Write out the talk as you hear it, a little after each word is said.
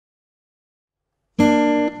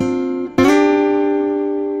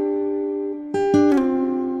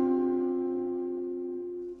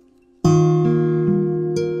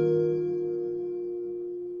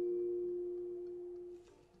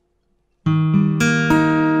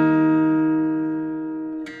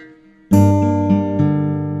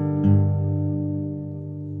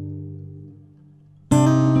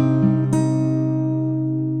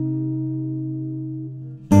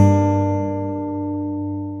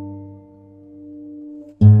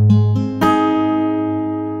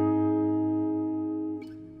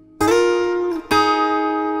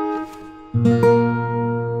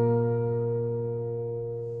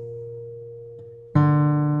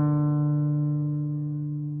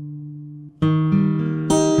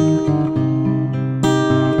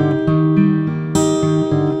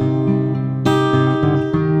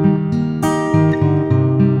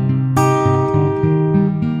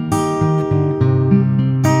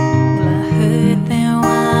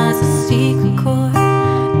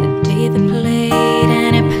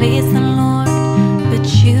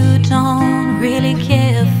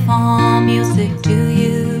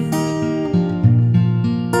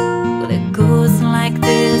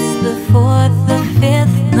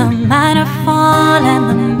fall and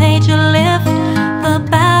the major lift, the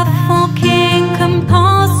baffled king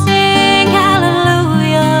composing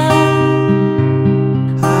hallelujah,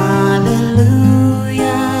 hallelujah,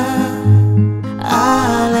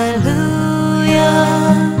 hallelujah,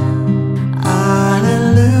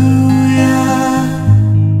 hallelujah,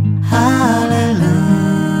 hallelujah.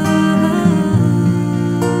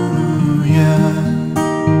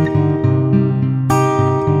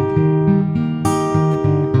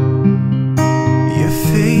 Your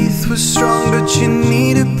faith was strong, but you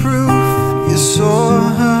needed proof. You saw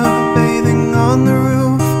her bathing on the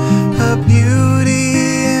roof. Her beauty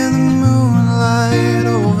in the moonlight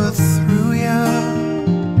overthrew you.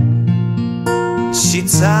 She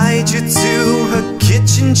tied you to her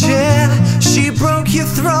kitchen chair. She broke your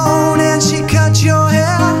throne and she cut your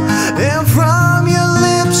hair. And from your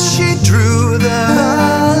lips she drew the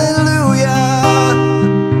hallelujah,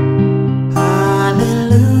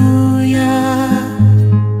 hallelujah,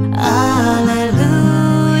 hallelujah,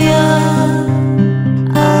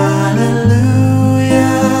 hallelujah,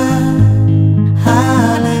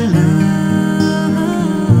 hallelujah.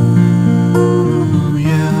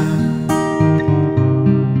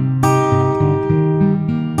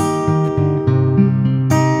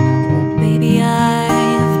 Baby,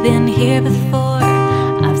 I've been here before.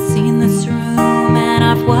 I've seen this room and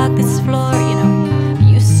I've walked this floor. You know, you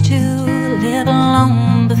used to live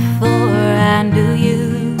alone before I knew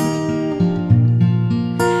you.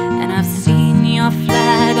 And I've seen your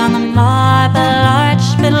flag on the marble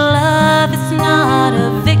arch. But love is not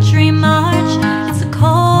a victory march. It's a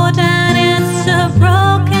cold and it's a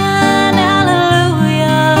broken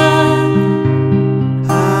hallelujah,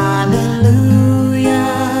 hallelujah,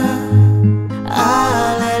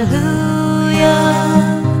 hallelujah,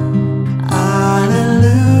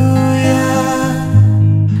 hallelujah,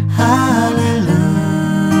 hallelujah.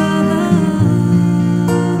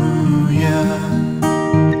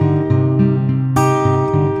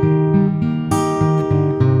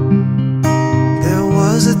 There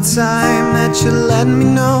was a time that you let me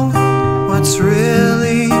know what's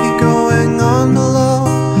really going on below.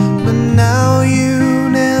 But now you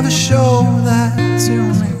never show that to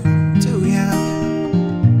me, do ya?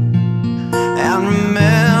 And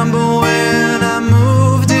remember when I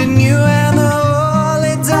moved in you and the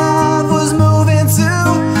holy dove was moving too.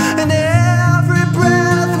 And every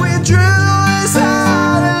breath we drew is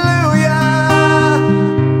hallelujah,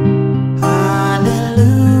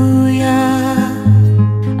 hallelujah,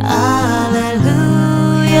 hallelujah,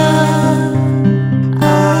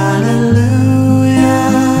 hallelujah,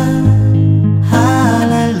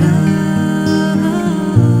 hallelujah.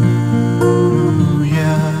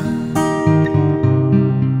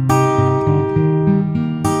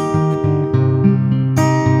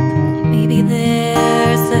 Maybe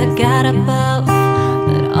there's a God above,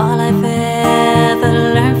 but all I've ever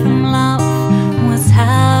learned from love was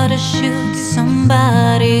how to shoot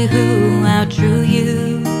somebody who outdrew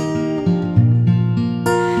you.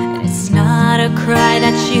 And it's not a cry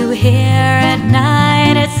that you hear at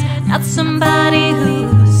night. It's not somebody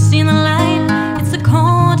who's seen the light. It's a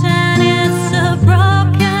cold and it's a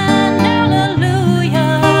broken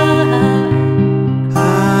hallelujah,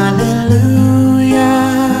 hallelujah,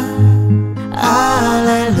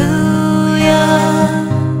 hallelujah,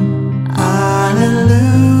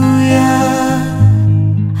 hallelujah,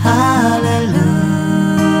 hallelujah.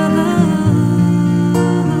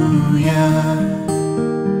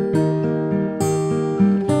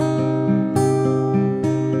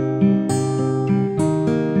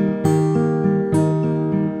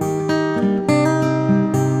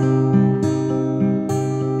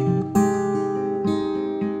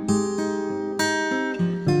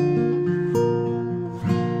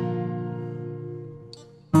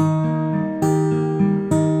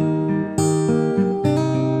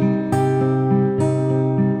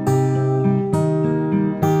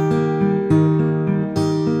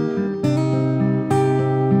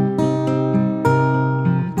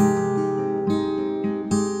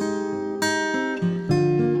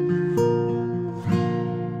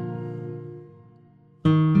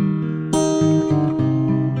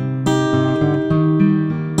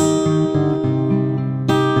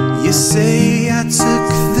 You say I took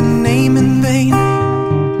the name in vain.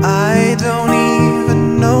 I don't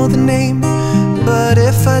even know the name. But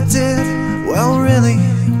if I did, well really,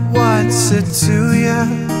 what's it to ya?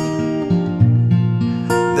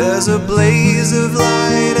 There's a blaze of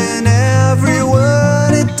light in every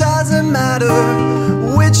word. It doesn't matter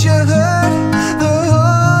which you heard, the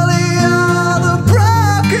holy or the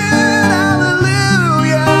broken.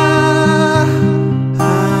 Hallelujah,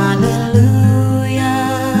 hallelujah,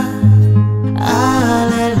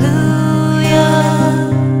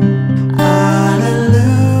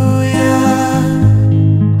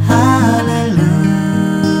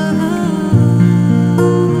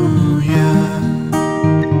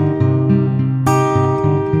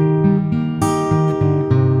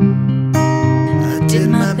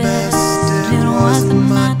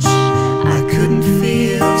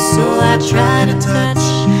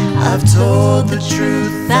 told the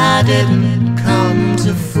truth, I didn't come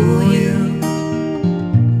to fool you.